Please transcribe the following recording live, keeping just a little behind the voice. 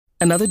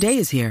Another day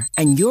is here,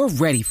 and you're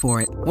ready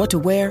for it. What to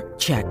wear?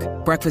 Check.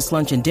 Breakfast,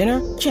 lunch, and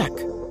dinner? Check.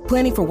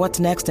 Planning for what's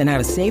next and how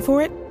to save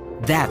for it?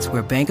 That's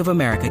where Bank of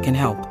America can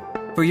help.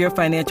 For your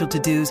financial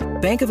to-dos,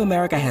 Bank of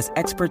America has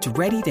experts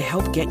ready to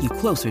help get you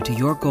closer to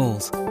your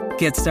goals.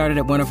 Get started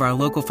at one of our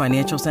local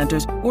financial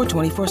centers or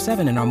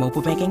 24/7 in our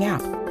mobile banking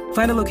app.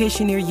 Find a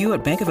location near you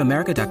at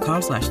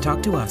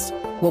bankofamerica.com/talktous.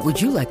 What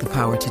would you like the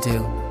power to do?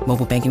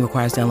 Mobile banking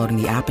requires downloading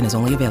the app and is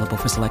only available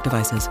for select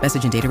devices.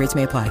 Message and data rates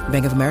may apply.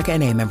 Bank of America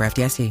N.A., member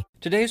FDIC.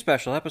 Today's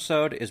special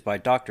episode is by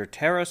Dr.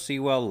 Tara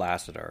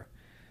Sewell-Lasater.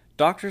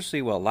 Dr.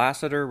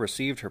 Sewell-Lasater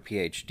received her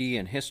PhD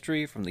in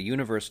history from the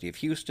University of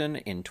Houston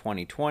in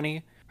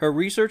 2020. Her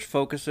research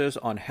focuses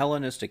on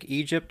Hellenistic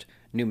Egypt,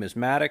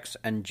 numismatics,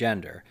 and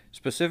gender,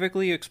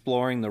 specifically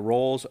exploring the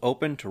roles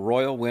open to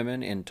royal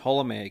women in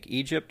Ptolemaic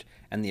Egypt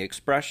and the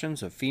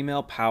expressions of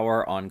female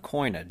power on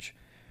coinage.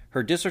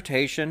 Her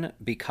dissertation,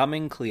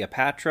 Becoming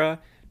Cleopatra,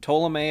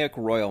 Ptolemaic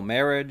Royal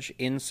Marriage,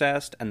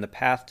 Incest, and the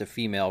Path to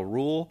Female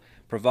Rule,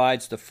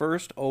 provides the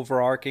first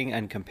overarching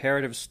and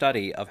comparative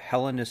study of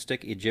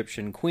Hellenistic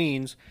Egyptian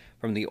queens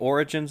from the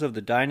origins of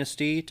the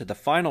dynasty to the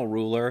final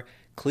ruler,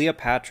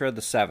 Cleopatra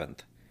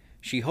VII.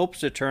 She hopes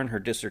to turn her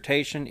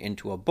dissertation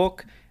into a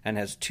book and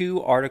has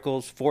 2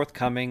 articles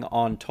forthcoming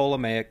on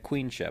Ptolemaic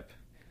queenship.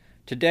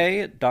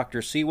 Today,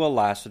 Dr.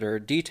 Sewell-Lasater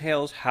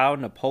details how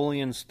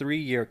Napoleon's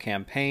 3-year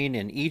campaign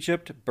in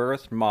Egypt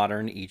birthed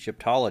modern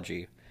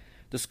Egyptology.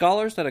 The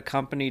scholars that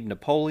accompanied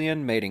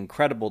Napoleon made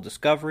incredible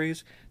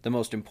discoveries, the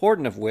most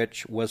important of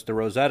which was the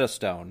Rosetta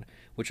Stone,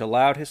 which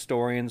allowed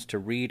historians to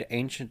read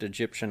ancient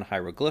Egyptian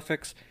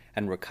hieroglyphics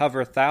and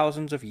recover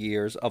thousands of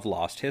years of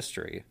lost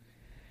history.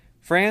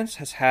 France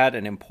has had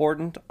an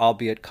important,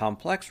 albeit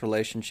complex,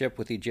 relationship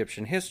with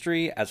Egyptian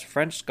history as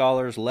French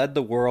scholars led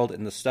the world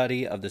in the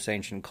study of this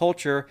ancient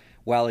culture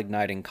while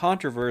igniting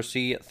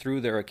controversy through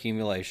their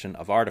accumulation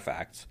of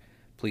artifacts.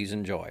 Please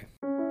enjoy.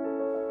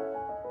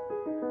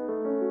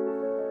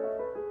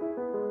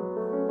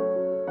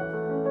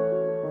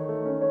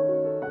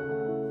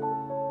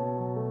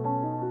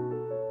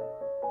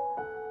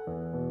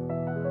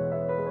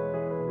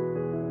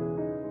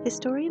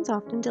 Historians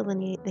often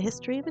delineate the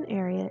history of an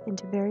area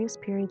into various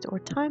periods or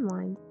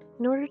timelines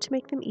in order to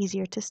make them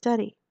easier to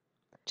study.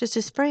 Just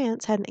as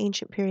France had an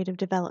ancient period of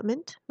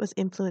development, was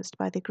influenced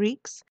by the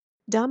Greeks,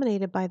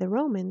 dominated by the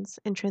Romans,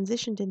 and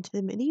transitioned into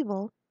the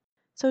medieval,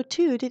 so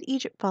too did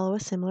Egypt follow a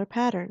similar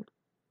pattern.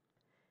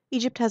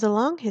 Egypt has a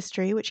long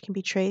history which can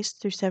be traced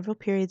through several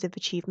periods of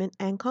achievement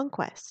and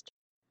conquest.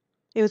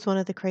 It was one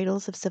of the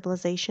cradles of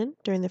civilization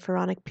during the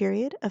Pharaonic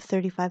period of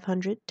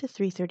 3500 to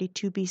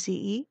 332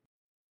 BCE.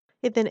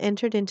 It then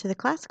entered into the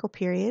Classical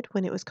period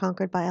when it was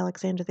conquered by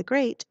Alexander the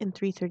Great in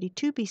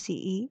 332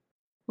 BCE,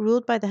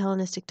 ruled by the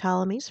Hellenistic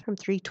Ptolemies from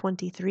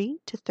 323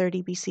 to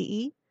 30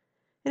 BCE,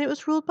 and it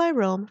was ruled by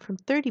Rome from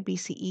 30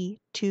 BCE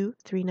to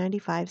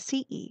 395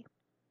 CE.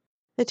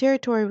 The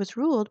territory was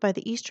ruled by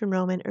the Eastern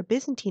Roman or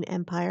Byzantine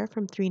Empire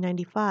from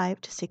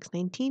 395 to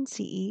 619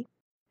 CE,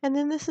 and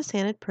then the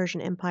Sassanid Persian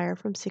Empire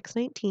from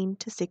 619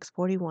 to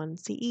 641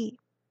 CE.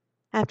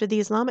 After the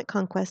Islamic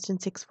conquest in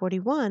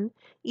 641,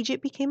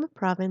 Egypt became a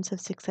province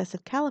of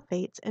successive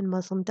caliphates and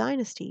Muslim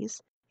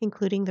dynasties,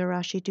 including the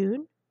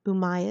Rashidun,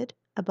 Umayyad,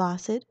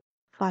 Abbasid,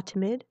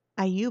 Fatimid,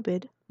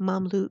 Ayyubid,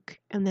 Mamluk,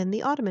 and then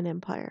the Ottoman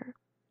Empire.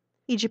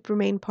 Egypt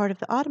remained part of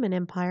the Ottoman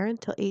Empire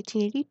until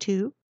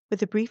 1882,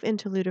 with a brief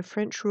interlude of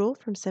French rule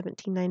from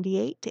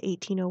 1798 to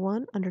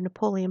 1801 under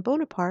Napoleon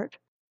Bonaparte,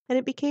 and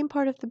it became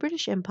part of the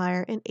British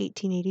Empire in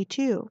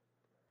 1882.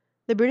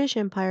 The British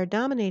Empire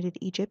dominated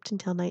Egypt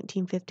until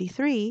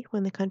 1953,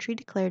 when the country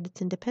declared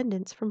its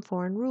independence from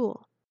foreign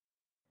rule.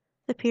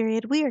 The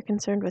period we are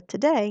concerned with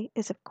today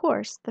is, of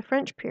course, the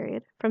French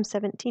period from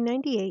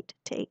 1798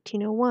 to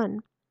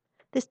 1801.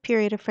 This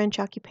period of French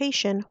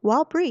occupation,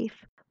 while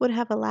brief, would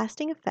have a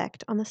lasting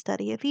effect on the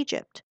study of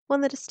Egypt,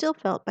 one that is still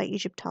felt by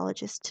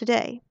Egyptologists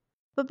today.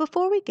 But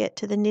before we get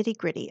to the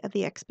nitty-gritty of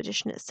the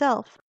expedition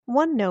itself,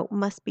 one note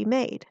must be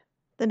made.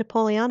 The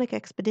Napoleonic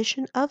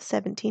expedition of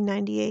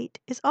 1798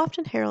 is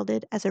often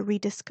heralded as a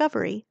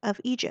rediscovery of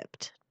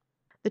Egypt.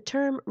 The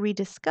term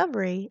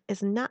rediscovery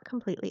is not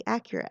completely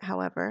accurate,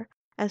 however,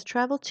 as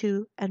travel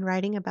to and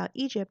writing about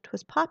Egypt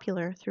was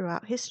popular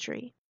throughout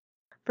history.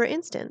 For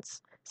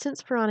instance,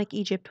 since Pharaonic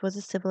Egypt was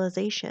a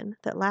civilization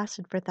that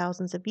lasted for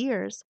thousands of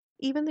years,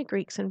 even the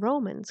Greeks and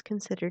Romans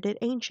considered it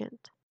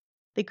ancient.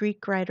 The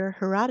Greek writer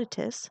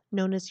Herodotus,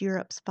 known as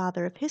Europe's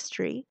father of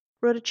history,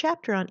 wrote a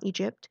chapter on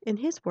Egypt in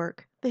his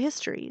work, The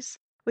Histories,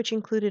 which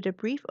included a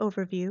brief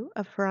overview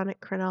of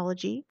Pharaonic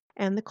chronology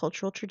and the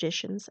cultural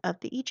traditions of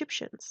the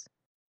Egyptians.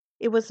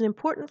 It was an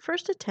important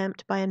first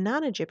attempt by a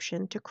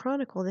non-Egyptian to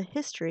chronicle the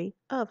history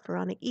of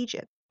Pharaonic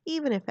Egypt,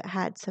 even if it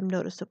had some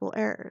noticeable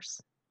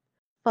errors.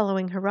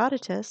 Following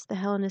Herodotus, the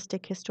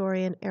Hellenistic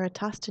historian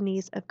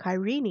Eratosthenes of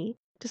Cyrene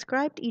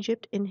described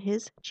Egypt in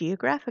his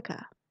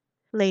Geographica.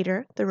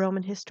 Later, the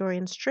Roman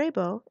historian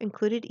Strabo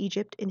included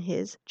Egypt in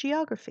his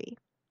Geography.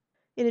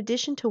 In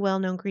addition to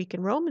well-known Greek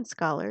and Roman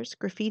scholars,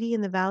 graffiti in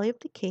the Valley of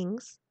the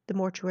Kings, the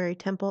mortuary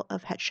temple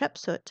of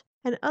Hatshepsut,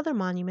 and other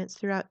monuments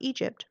throughout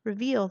Egypt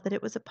reveal that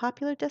it was a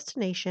popular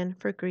destination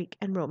for Greek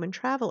and Roman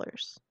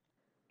travelers.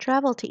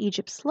 Travel to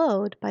Egypt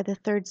slowed by the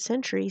 3rd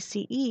century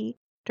CE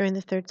during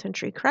the 3rd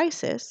century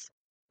crisis,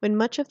 when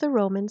much of the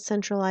Roman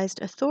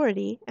centralized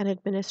authority and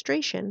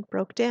administration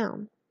broke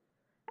down.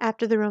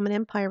 After the Roman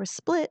Empire was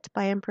split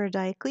by Emperor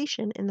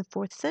Diocletian in the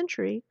 4th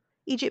century,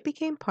 Egypt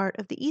became part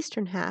of the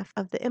eastern half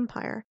of the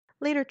empire,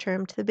 later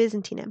termed the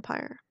Byzantine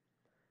Empire.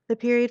 The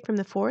period from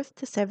the 4th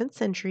to 7th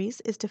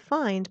centuries is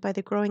defined by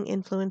the growing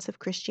influence of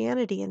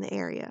Christianity in the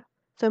area,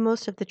 so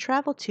most of the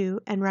travel to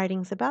and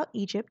writings about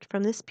Egypt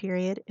from this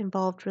period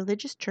involved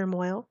religious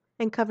turmoil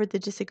and covered the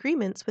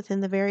disagreements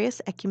within the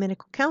various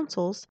ecumenical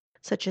councils,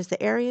 such as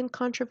the Arian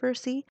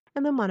controversy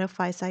and the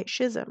Monophysite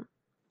schism.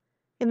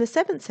 In the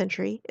 7th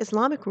century,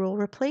 Islamic rule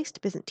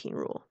replaced Byzantine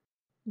rule.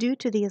 Due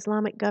to the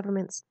Islamic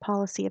government's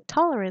policy of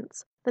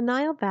tolerance, the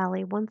Nile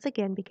Valley once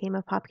again became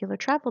a popular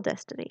travel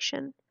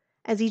destination.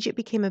 As Egypt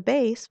became a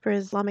base for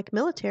Islamic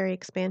military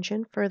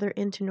expansion further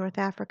into North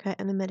Africa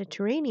and the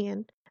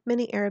Mediterranean,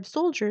 many Arab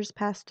soldiers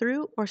passed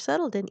through or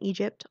settled in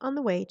Egypt on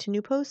the way to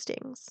new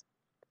postings.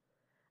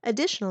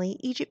 Additionally,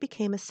 Egypt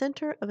became a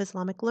center of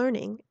Islamic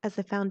learning as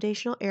the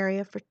foundational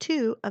area for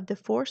 2 of the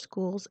 4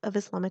 schools of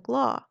Islamic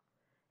law,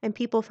 and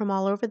people from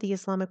all over the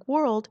Islamic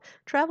world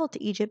traveled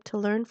to Egypt to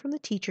learn from the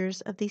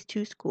teachers of these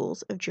 2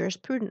 schools of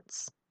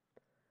jurisprudence.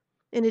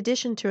 In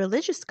addition to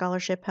religious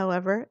scholarship,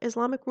 however,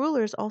 Islamic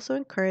rulers also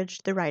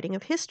encouraged the writing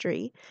of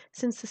history,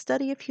 since the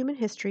study of human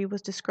history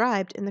was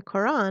described in the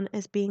Quran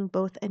as being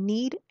both a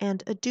need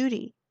and a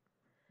duty.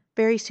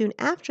 Very soon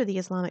after the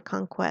Islamic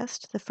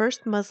conquest, the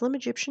first Muslim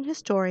Egyptian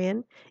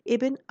historian,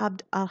 Ibn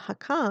Abd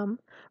al-Hakam,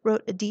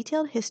 wrote a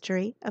detailed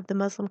history of the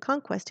Muslim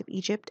conquest of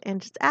Egypt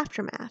and its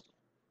aftermath.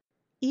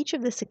 Each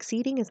of the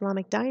succeeding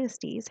Islamic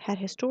dynasties had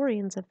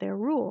historians of their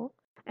rule,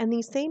 and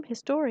these same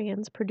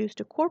historians produced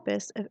a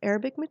corpus of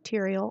Arabic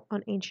material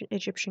on ancient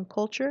Egyptian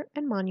culture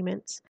and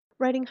monuments,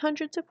 writing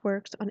hundreds of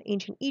works on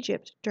ancient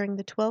Egypt during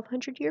the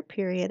 1200-year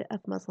period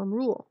of Muslim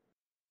rule.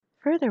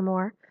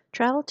 Furthermore,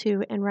 travel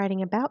to and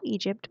writing about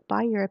Egypt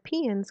by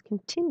Europeans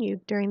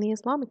continued during the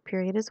Islamic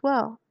period as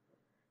well.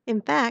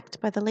 In fact,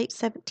 by the late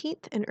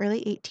 17th and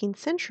early 18th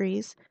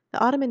centuries, the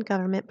Ottoman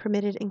government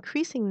permitted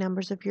increasing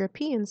numbers of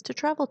Europeans to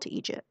travel to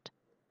Egypt.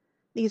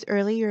 These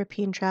early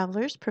European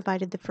travelers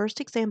provided the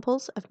first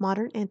examples of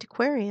modern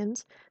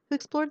antiquarians who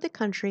explored the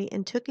country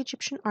and took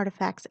Egyptian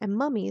artifacts and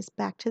mummies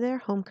back to their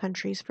home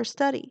countries for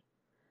study.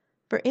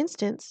 For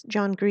instance,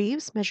 John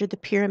Greaves measured the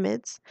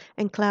pyramids,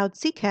 and Claude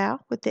Sicard,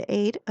 with the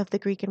aid of the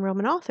Greek and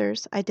Roman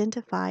authors,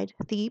 identified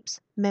Thebes,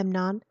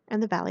 Memnon,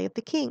 and the Valley of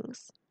the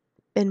Kings.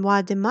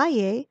 Benoit de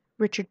Maillet,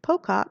 Richard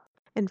Pocock,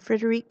 and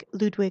Frederick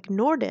Ludwig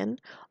Norden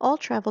all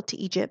traveled to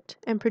Egypt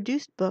and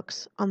produced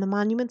books on the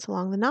monuments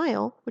along the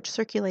Nile, which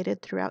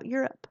circulated throughout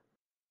Europe.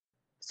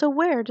 So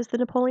where does the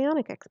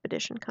Napoleonic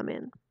expedition come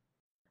in?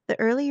 The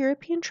early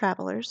European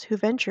travelers who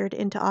ventured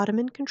into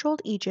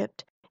Ottoman-controlled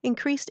Egypt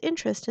increased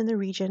interest in the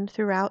region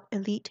throughout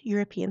elite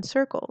European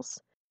circles,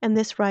 and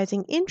this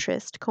rising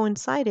interest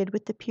coincided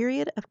with the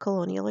period of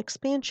colonial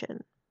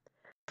expansion.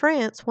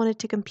 France wanted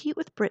to compete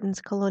with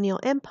Britain's colonial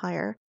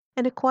empire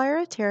and acquire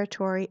a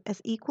territory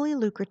as equally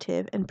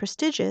lucrative and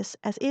prestigious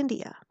as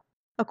India.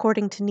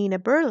 According to Nina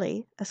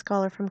Burley, a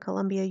scholar from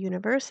Columbia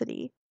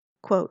University,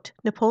 quote,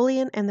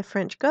 Napoleon and the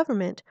French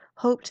government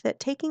hoped that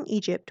taking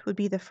Egypt would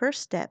be the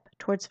first step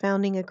towards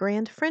founding a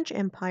grand French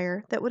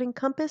empire that would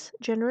encompass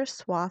generous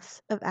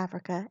swaths of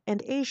Africa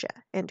and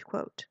Asia, end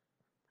quote.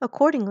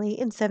 Accordingly,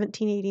 in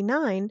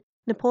 1789,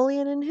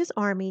 Napoleon and his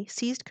army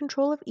seized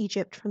control of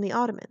Egypt from the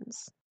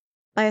Ottomans.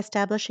 By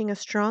establishing a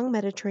strong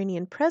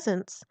Mediterranean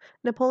presence,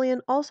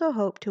 Napoleon also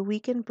hoped to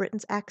weaken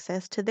Britain's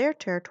access to their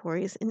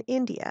territories in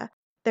India,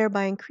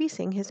 thereby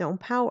increasing his own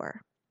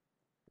power.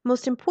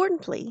 Most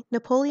importantly,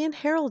 Napoleon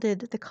heralded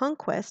the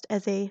conquest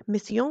as a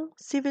mission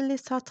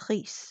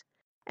civilisatrice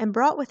and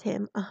brought with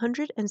him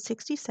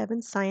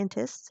 167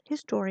 scientists,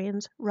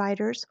 historians,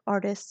 writers,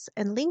 artists,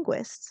 and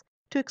linguists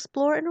to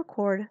explore and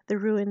record the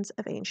ruins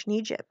of ancient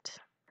Egypt.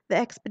 The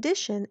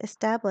expedition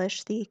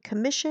established the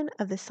Commission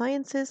of the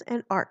Sciences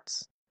and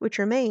Arts, which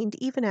remained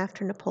even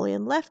after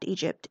Napoleon left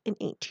Egypt in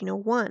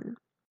 1801.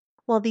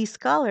 While these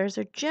scholars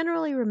are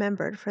generally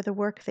remembered for the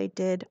work they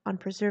did on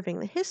preserving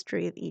the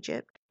history of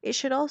Egypt, it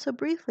should also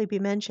briefly be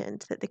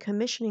mentioned that the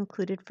commission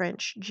included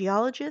French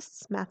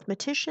geologists,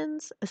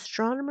 mathematicians,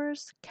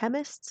 astronomers,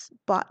 chemists,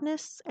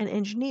 botanists, and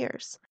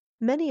engineers,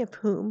 many of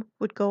whom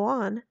would go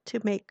on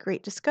to make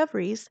great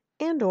discoveries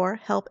and/or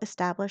help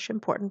establish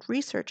important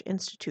research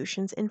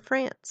institutions in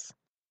France.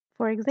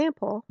 For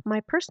example,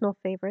 my personal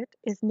favorite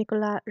is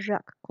Nicolas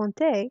Jacques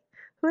Conté,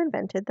 who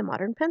invented the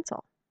modern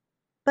pencil.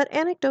 But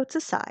anecdotes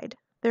aside,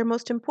 their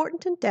most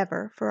important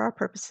endeavor for our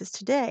purposes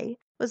today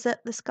was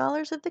that the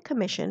scholars of the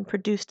Commission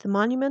produced the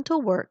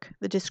monumental work,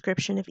 The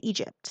Description of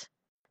Egypt.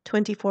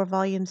 24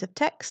 volumes of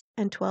text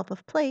and 12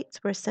 of plates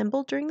were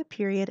assembled during the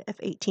period of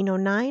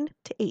 1809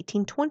 to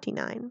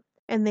 1829,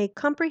 and they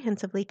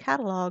comprehensively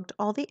cataloged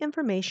all the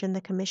information the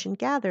commission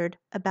gathered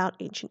about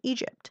ancient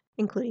Egypt,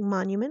 including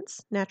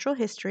monuments, natural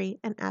history,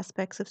 and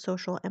aspects of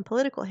social and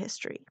political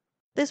history.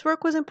 This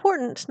work was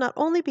important not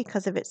only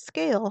because of its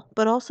scale,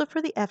 but also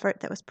for the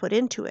effort that was put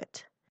into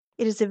it.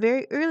 It is a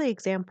very early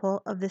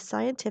example of the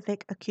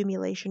scientific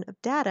accumulation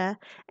of data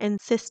and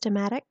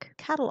systematic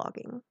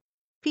cataloging,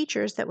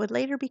 features that would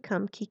later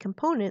become key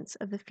components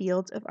of the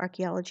fields of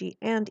archaeology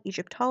and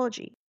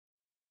Egyptology.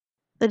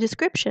 The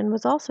description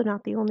was also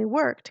not the only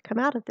work to come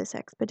out of this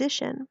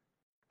expedition.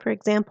 For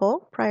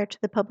example, prior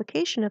to the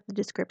publication of the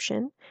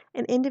description,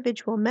 an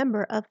individual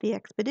member of the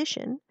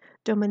expedition,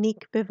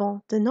 Dominique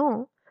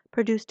Vivant-Denon,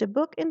 produced a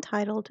book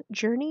entitled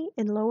Journey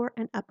in Lower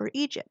and Upper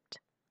Egypt,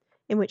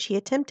 in which he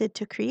attempted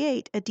to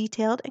create a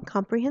detailed and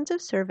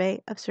comprehensive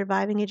survey of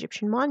surviving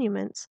Egyptian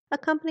monuments,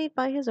 accompanied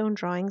by his own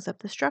drawings of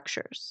the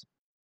structures.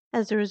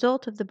 As a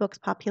result of the book's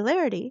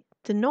popularity,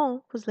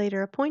 Denon was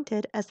later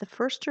appointed as the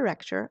first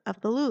director of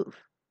the Louvre.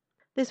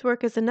 This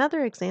work is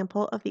another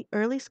example of the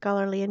early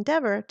scholarly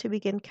endeavor to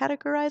begin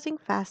categorizing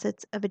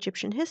facets of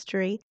Egyptian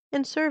history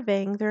and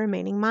surveying the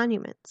remaining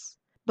monuments.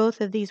 Both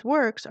of these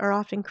works are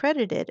often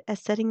credited as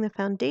setting the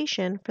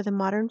foundation for the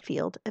modern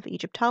field of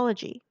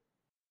Egyptology.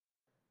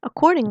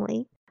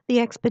 Accordingly, the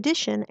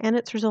expedition and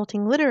its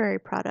resulting literary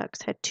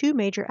products had two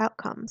major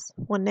outcomes,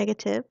 one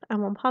negative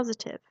and one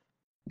positive.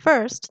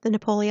 First, the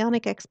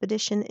Napoleonic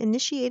expedition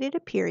initiated a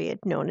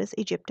period known as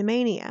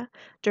Egyptomania,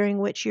 during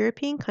which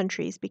European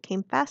countries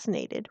became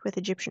fascinated with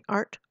Egyptian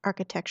art,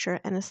 architecture,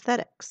 and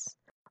aesthetics.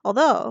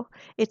 Although,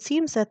 it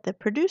seems that the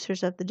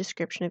producers of the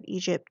description of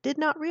Egypt did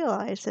not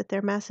realize that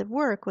their massive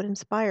work would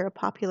inspire a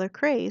popular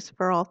craze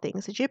for all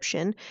things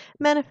Egyptian,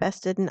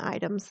 manifested in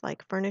items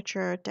like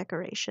furniture,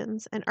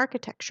 decorations, and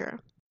architecture.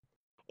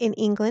 In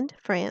England,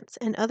 France,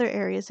 and other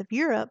areas of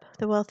Europe,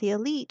 the wealthy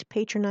elite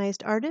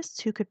patronized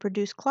artists who could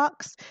produce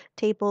clocks,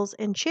 tables,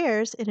 and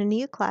chairs in a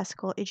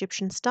neoclassical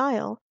Egyptian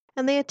style,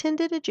 and they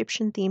attended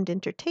Egyptian-themed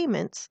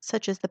entertainments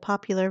such as the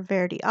popular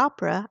Verdi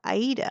opera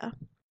Aida.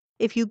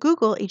 If you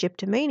Google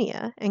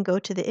Egyptomania and go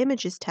to the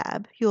Images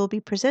tab, you will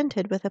be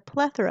presented with a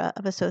plethora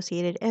of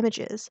associated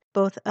images,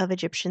 both of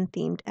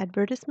Egyptian-themed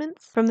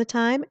advertisements from the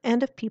time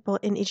and of people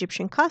in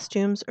Egyptian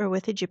costumes or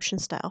with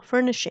Egyptian-style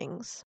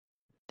furnishings.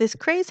 This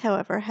craze,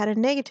 however, had a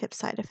negative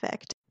side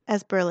effect.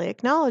 As Burleigh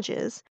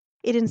acknowledges,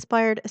 it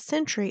inspired a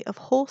century of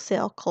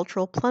wholesale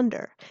cultural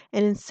plunder,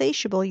 an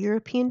insatiable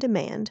European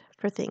demand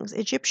for things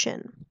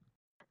Egyptian.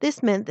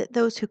 This meant that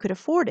those who could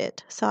afford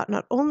it sought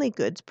not only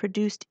goods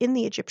produced in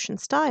the Egyptian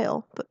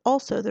style, but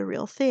also the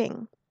real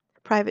thing.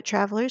 Private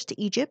travelers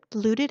to Egypt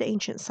looted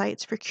ancient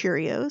sites for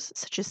curios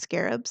such as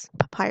scarabs,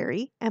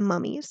 papyri, and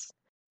mummies.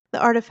 The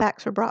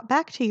artifacts were brought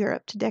back to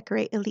Europe to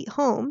decorate elite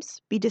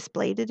homes, be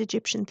displayed at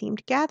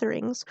Egyptian-themed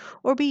gatherings,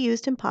 or be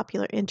used in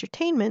popular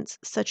entertainments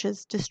such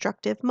as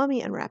destructive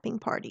mummy unwrapping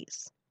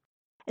parties.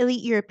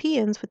 Elite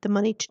Europeans with the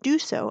money to do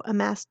so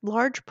amassed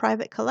large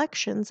private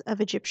collections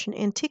of Egyptian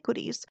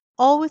antiquities,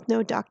 all with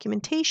no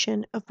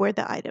documentation of where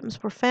the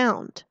items were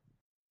found.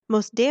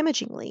 Most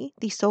damagingly,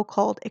 the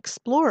so-called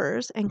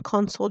explorers and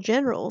consul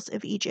generals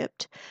of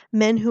Egypt,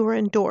 men who were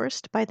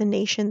endorsed by the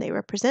nation they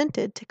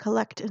represented to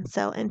collect and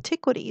sell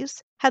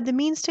antiquities, had the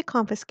means to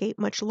confiscate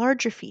much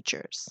larger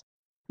features.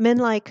 Men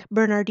like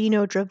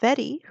Bernardino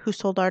Drovetti, who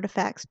sold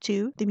artifacts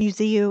to the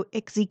Museo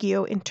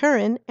Exiguo in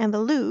Turin and the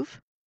Louvre,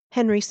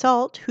 Henry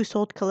Salt, who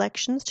sold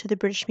collections to the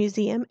British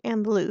Museum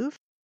and the Louvre,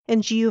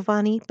 and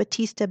Giovanni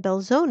Battista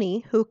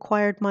Belzoni, who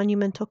acquired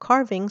monumental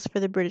carvings for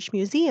the British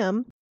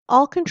Museum,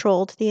 all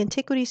controlled the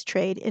antiquities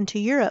trade into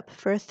Europe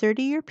for a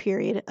 30-year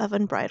period of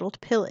unbridled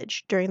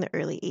pillage during the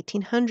early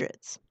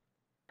 1800s.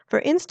 For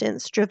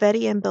instance,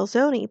 Drovetti and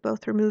Belzoni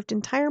both removed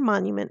entire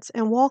monuments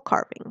and wall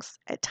carvings,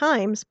 at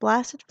times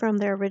blasted from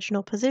their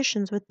original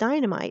positions with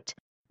dynamite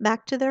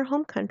back to their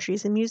home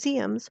countries and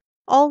museums,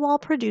 all while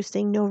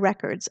producing no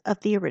records of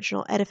the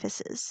original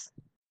edifices.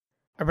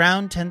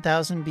 Around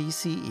 10,000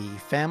 BCE,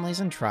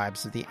 families and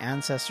tribes of the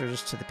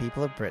ancestors to the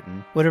people of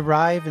Britain would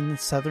arrive in the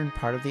southern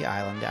part of the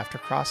island after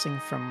crossing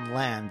from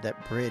land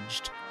that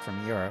bridged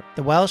from Europe.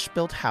 The Welsh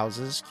built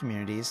houses,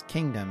 communities,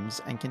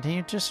 kingdoms, and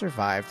continued to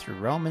survive through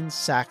Romans,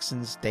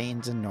 Saxons,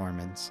 Danes, and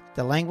Normans.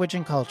 The language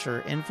and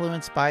culture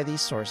influenced by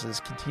these sources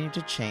continued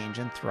to change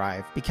and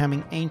thrive,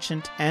 becoming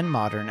ancient and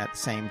modern at the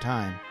same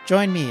time.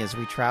 Join me as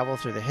we travel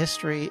through the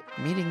history,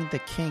 meeting the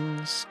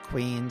kings,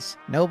 queens,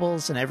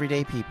 nobles, and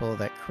everyday people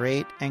that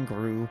create and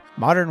grew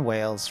modern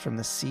Wales from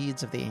the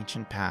seeds of the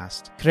ancient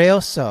past.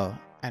 Creoso,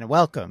 and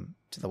welcome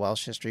to the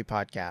Welsh History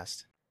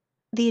Podcast.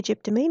 The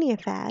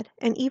Egyptomania fad,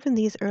 and even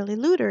these early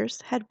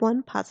looters, had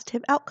one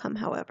positive outcome,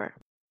 however.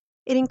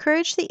 It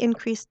encouraged the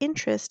increased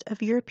interest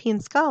of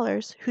European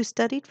scholars who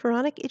studied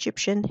Pharaonic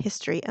Egyptian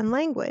history and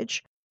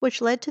language,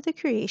 which led to the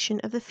creation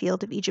of the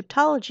field of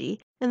Egyptology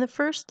and the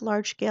first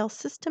large-scale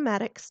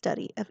systematic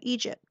study of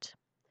Egypt.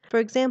 For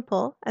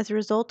example, as a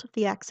result of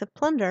the acts of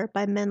plunder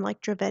by men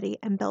like Drovetti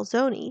and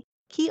Belzoni,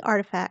 key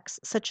artifacts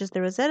such as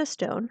the Rosetta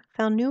Stone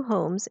found new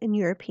homes in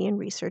European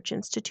research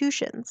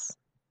institutions.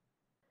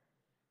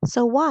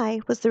 So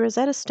why was the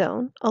Rosetta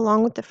Stone,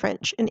 along with the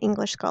French and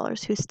English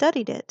scholars who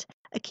studied it,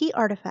 a key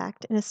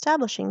artifact in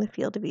establishing the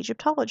field of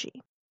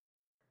Egyptology?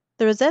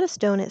 The Rosetta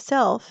Stone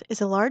itself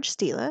is a large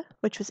stela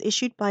which was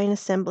issued by an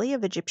assembly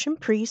of Egyptian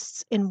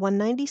priests in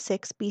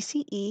 196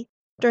 BCE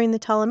during the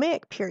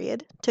Ptolemaic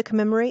period to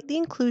commemorate the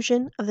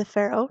inclusion of the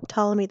pharaoh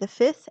Ptolemy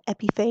V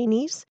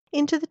Epiphanes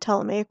into the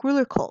Ptolemaic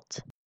ruler cult.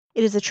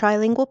 It is a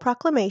trilingual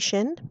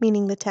proclamation,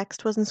 meaning the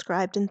text was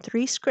inscribed in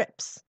three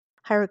scripts: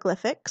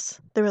 hieroglyphics,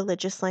 the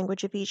religious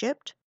language of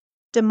Egypt;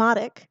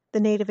 Demotic,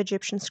 the native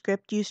Egyptian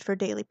script used for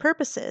daily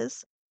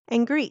purposes;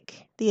 and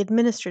Greek, the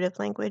administrative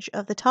language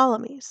of the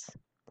Ptolemies.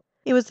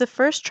 It was the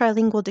first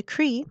trilingual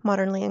decree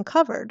modernly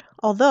uncovered,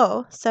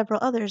 although several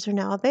others are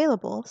now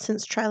available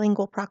since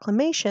trilingual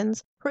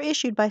proclamations were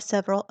issued by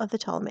several of the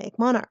Ptolemaic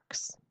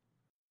monarchs.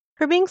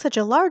 For being such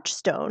a large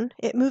stone,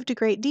 it moved a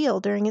great deal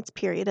during its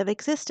period of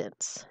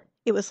existence.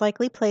 It was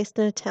likely placed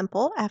in a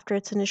temple after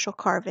its initial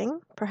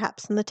carving,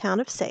 perhaps in the town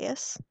of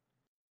Sais.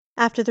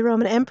 After the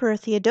Roman Emperor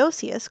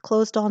Theodosius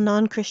closed all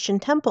non-Christian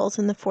temples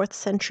in the 4th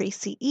century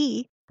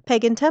CE,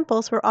 pagan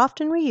temples were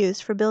often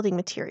reused for building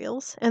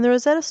materials, and the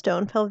Rosetta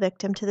Stone fell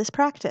victim to this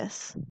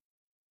practice.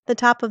 The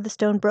top of the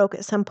stone broke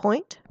at some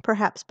point,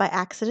 perhaps by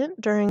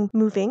accident during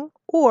moving,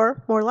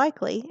 or, more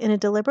likely, in a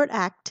deliberate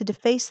act to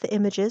deface the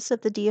images of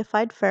the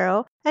deified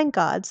pharaoh and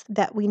gods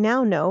that we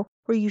now know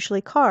were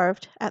usually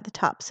carved at the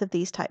tops of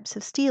these types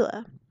of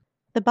stela.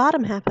 The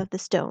bottom half of the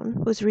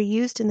stone was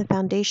reused in the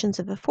foundations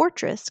of a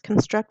fortress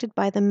constructed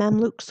by the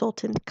Mamluk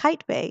Sultan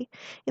Qaitbay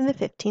in the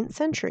 15th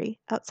century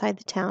outside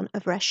the town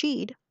of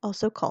Rashid,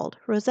 also called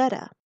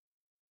Rosetta.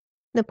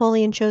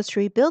 Napoleon chose to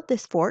rebuild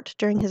this fort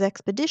during his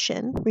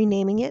expedition,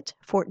 renaming it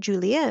Fort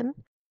Julien,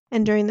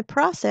 and during the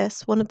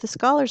process one of the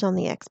scholars on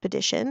the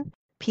expedition,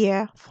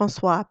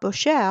 Pierre-François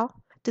Bocher,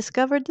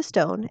 discovered the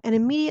stone and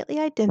immediately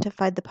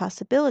identified the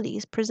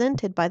possibilities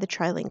presented by the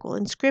trilingual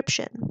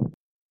inscription.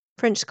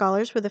 French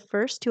scholars were the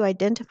first to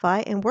identify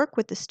and work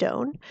with the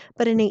stone,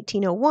 but in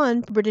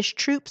 1801 British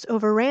troops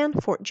overran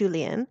Fort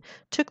Julien,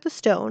 took the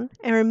stone,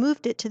 and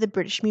removed it to the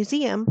British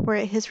Museum, where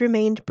it has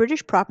remained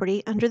British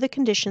property under the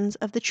conditions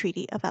of the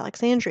Treaty of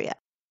Alexandria.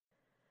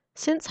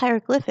 Since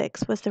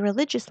hieroglyphics was the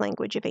religious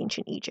language of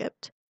ancient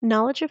Egypt,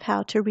 knowledge of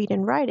how to read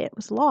and write it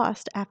was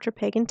lost after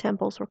pagan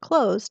temples were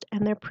closed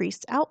and their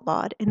priests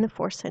outlawed in the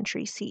 4th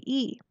century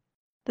CE.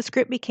 The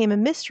script became a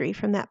mystery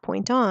from that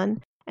point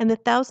on, and the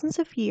thousands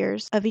of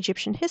years of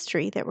Egyptian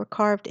history that were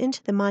carved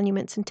into the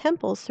monuments and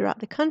temples throughout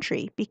the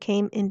country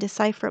became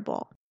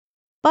indecipherable.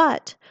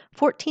 But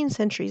 14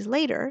 centuries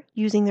later,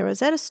 using the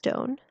Rosetta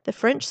Stone, the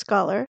French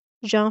scholar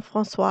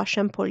Jean-François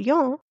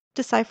Champollion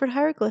deciphered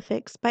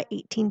hieroglyphics by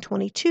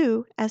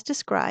 1822 as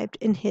described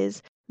in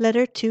his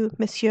Letter to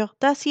Monsieur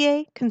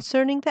Dacier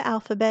concerning the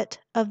alphabet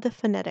of the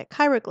phonetic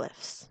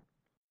hieroglyphs.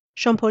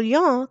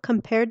 Champollion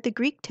compared the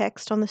Greek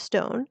text on the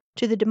stone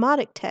to the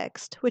Demotic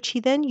text, which he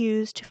then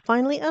used to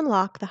finally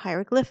unlock the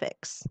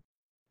hieroglyphics.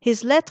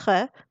 His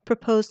Lettre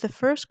proposed the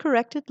first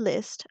corrected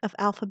list of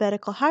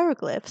alphabetical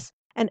hieroglyphs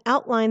and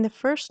outlined the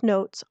first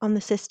notes on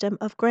the system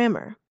of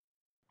grammar.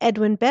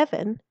 Edwin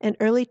Bevan, an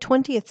early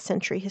 20th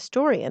century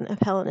historian of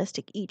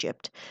Hellenistic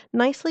Egypt,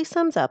 nicely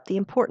sums up the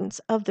importance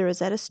of the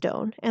Rosetta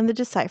Stone and the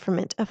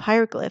decipherment of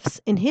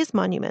hieroglyphs in his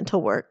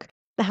monumental work,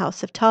 The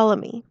House of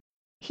Ptolemy.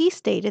 He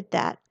stated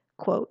that,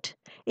 quote,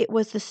 "It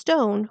was the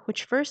stone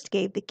which first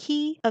gave the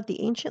key of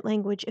the ancient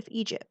language of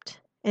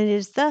Egypt, and it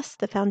is thus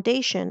the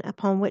foundation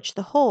upon which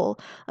the whole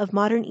of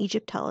modern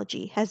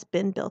Egyptology has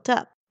been built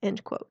up."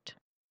 End quote.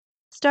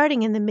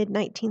 Starting in the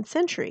mid-19th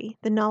century,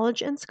 the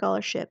knowledge and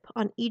scholarship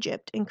on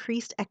Egypt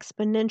increased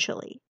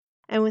exponentially,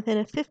 and within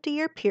a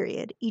 50-year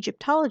period,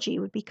 Egyptology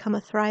would become a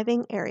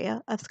thriving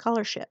area of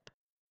scholarship.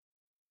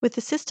 With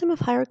the system of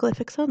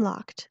hieroglyphics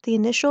unlocked, the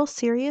initial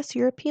serious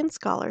European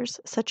scholars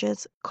such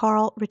as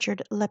Carl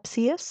Richard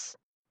Lepsius,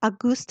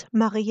 Auguste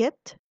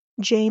Mariette,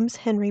 James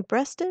Henry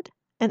Breasted,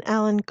 and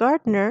Alan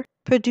Gardner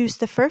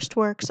produced the first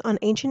works on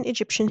ancient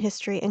Egyptian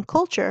history and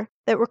culture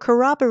that were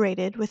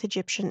corroborated with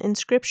Egyptian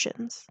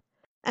inscriptions.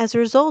 As a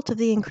result of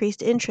the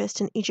increased interest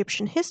in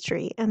Egyptian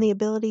history and the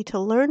ability to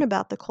learn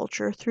about the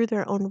culture through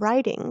their own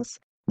writings,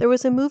 there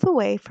was a move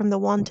away from the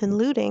wanton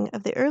looting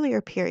of the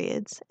earlier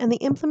periods and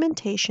the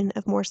implementation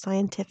of more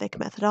scientific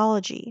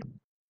methodology.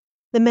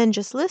 The men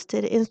just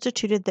listed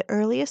instituted the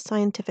earliest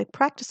scientific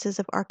practices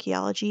of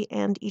archaeology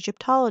and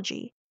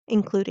Egyptology,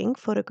 including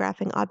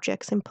photographing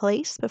objects in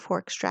place before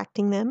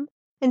extracting them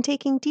and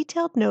taking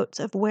detailed notes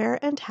of where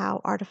and how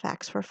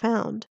artifacts were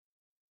found.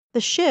 The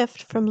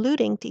shift from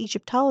looting to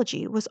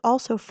Egyptology was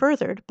also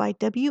furthered by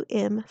W.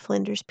 M.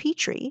 Flinders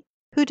Petrie,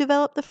 who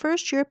developed the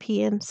first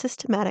European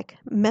systematic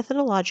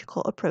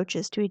methodological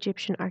approaches to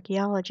Egyptian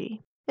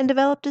archaeology, and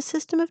developed a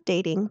system of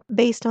dating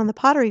based on the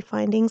pottery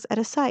findings at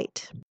a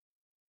site.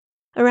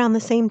 Around the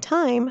same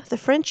time, the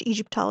French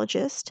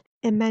Egyptologist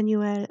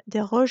Emmanuel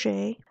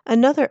Desroges,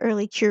 another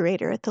early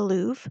curator at the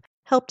Louvre,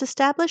 helped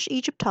establish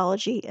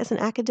Egyptology as an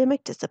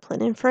academic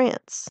discipline in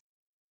France.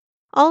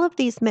 All of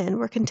these men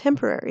were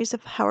contemporaries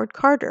of Howard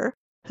Carter,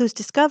 whose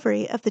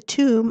discovery of the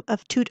tomb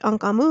of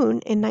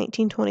Tutankhamun in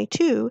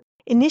 1922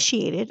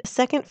 initiated a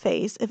second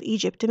phase of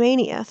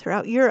Egyptomania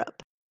throughout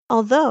Europe,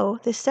 although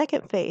this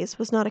second phase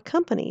was not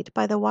accompanied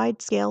by the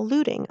wide-scale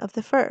looting of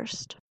the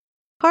first.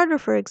 Carter,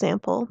 for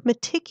example,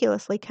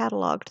 meticulously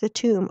catalogued the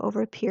tomb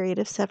over a period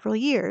of several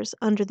years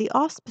under the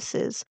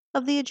auspices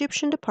of the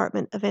Egyptian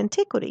Department of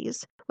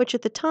Antiquities, which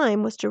at the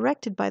time was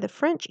directed by the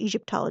French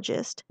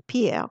Egyptologist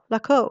Pierre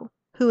Lacoue,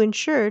 who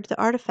ensured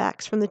the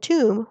artifacts from the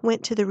tomb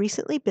went to the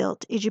recently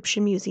built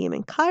Egyptian Museum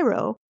in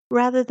Cairo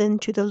rather than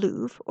to the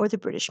Louvre or the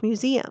British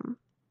Museum.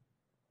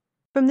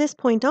 From this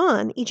point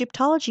on,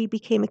 Egyptology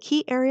became a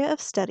key area of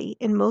study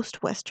in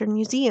most Western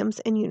museums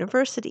and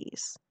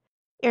universities.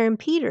 Aaron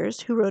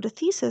Peters, who wrote a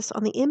thesis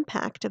on the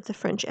impact of the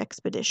French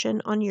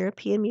expedition on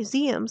European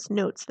museums,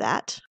 notes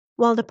that,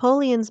 while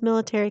Napoleon's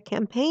military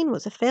campaign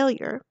was a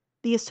failure,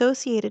 the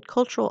associated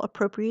cultural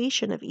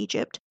appropriation of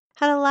Egypt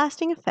had a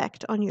lasting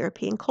effect on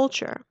European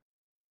culture,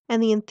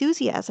 and the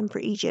enthusiasm for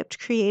Egypt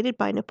created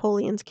by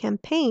Napoleon's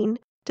campaign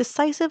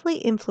decisively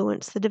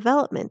influenced the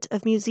development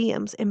of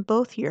museums in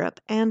both Europe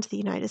and the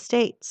United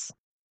States.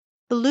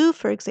 The Louvre,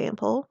 for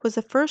example, was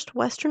the first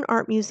Western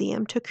art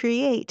museum to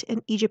create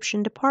an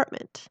Egyptian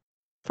department.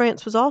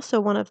 France was also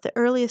one of the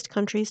earliest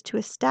countries to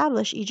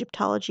establish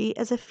Egyptology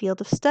as a field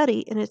of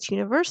study in its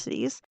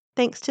universities,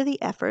 thanks to the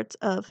efforts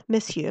of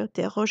Monsieur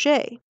de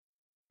Roger.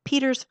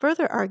 Peters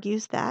further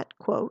argues that,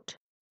 quote,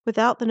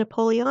 without the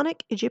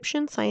Napoleonic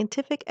Egyptian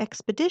scientific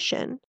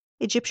expedition,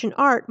 Egyptian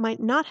art might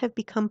not have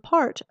become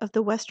part of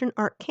the Western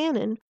art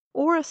canon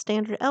or a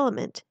standard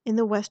element in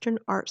the Western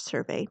Art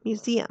Survey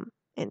Museum,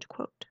 end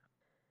quote.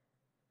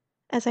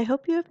 As I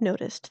hope you have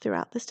noticed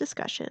throughout this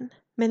discussion,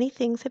 many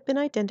things have been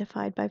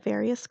identified by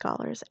various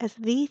scholars as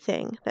the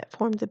thing that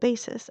formed the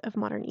basis of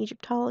modern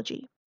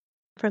Egyptology.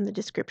 From the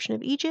description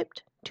of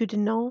Egypt, to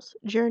Denon's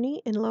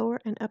journey in Lower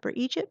and Upper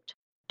Egypt,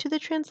 to the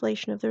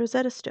translation of the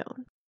Rosetta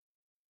Stone.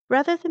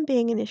 Rather than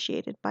being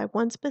initiated by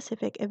one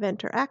specific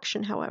event or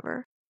action,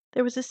 however,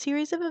 there was a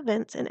series of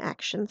events and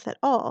actions that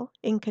all,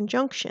 in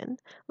conjunction,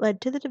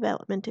 led to the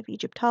development of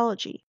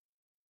Egyptology.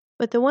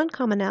 But the one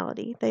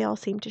commonality they all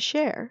seem to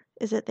share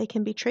is that they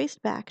can be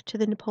traced back to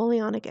the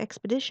Napoleonic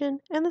expedition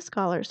and the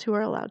scholars who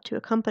are allowed to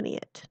accompany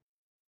it.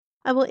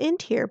 I will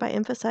end here by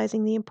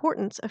emphasizing the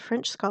importance of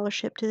French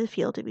scholarship to the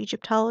field of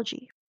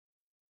Egyptology.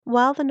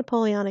 While the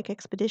Napoleonic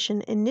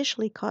expedition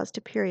initially caused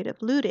a period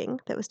of looting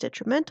that was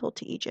detrimental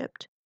to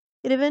Egypt,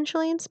 it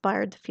eventually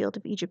inspired the field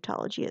of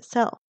Egyptology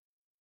itself.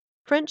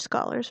 French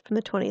scholars from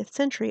the 20th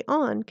century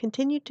on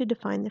continued to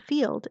define the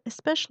field,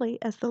 especially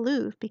as the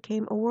Louvre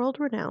became a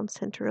world-renowned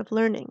center of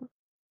learning.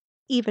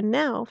 Even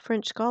now,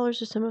 French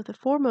scholars are some of the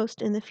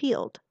foremost in the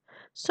field,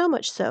 so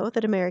much so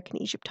that American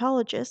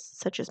Egyptologists,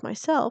 such as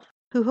myself,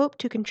 who hope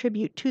to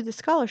contribute to the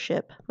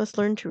scholarship, must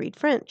learn to read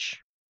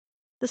French.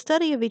 The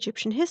study of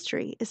Egyptian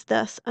history is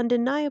thus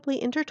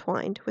undeniably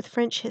intertwined with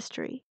French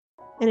history,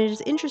 and it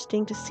is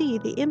interesting to see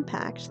the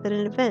impact that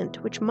an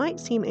event which might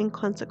seem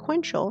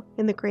inconsequential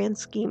in the grand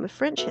scheme of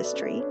French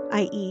history,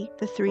 i.e.,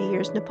 the 3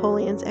 years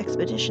Napoleon's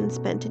expedition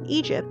spent in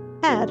Egypt,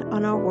 had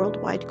on our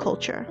worldwide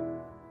culture.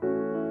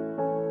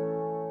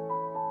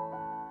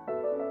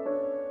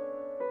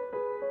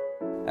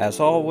 As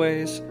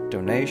always,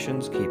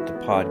 donations keep the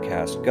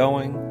podcast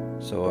going,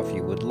 so if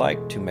you would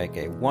like to make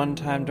a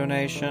one-time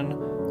donation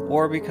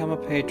or become a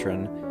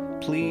patron,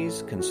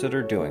 please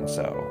consider doing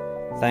so.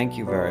 Thank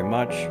you very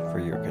much for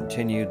your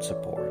continued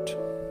support.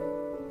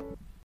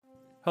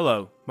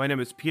 Hello, my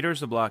name is Peter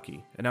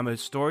Zablocki, and I'm a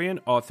historian,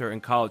 author,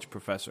 and college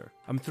professor.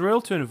 I'm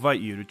thrilled to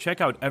invite you to check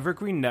out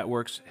Evergreen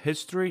Network's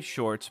History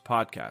Shorts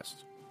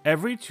podcast.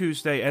 Every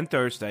Tuesday and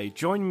Thursday,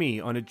 join me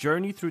on a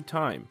journey through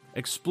time,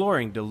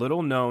 exploring the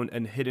little-known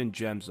and hidden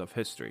gems of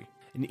history.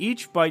 In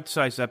each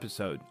bite-sized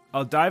episode,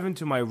 I'll dive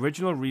into my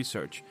original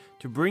research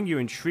to bring you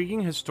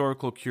intriguing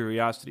historical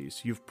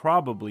curiosities you've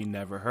probably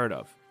never heard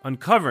of,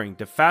 uncovering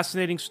the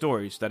fascinating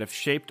stories that have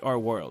shaped our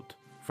world,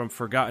 from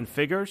forgotten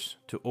figures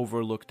to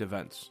overlooked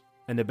events.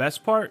 And the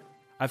best part?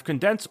 I've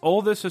condensed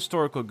all this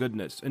historical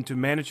goodness into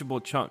manageable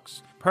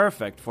chunks,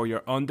 perfect for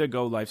your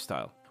on-the-go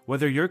lifestyle.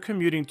 Whether you're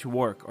commuting to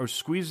work or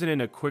squeezing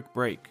in a quick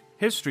break,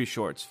 History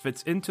Shorts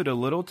fits into the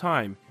little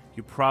time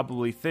you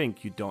probably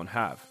think you don't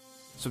have.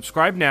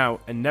 Subscribe now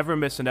and never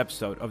miss an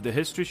episode of the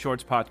History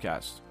Shorts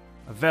podcast,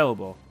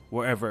 available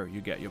wherever you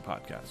get your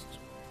podcasts.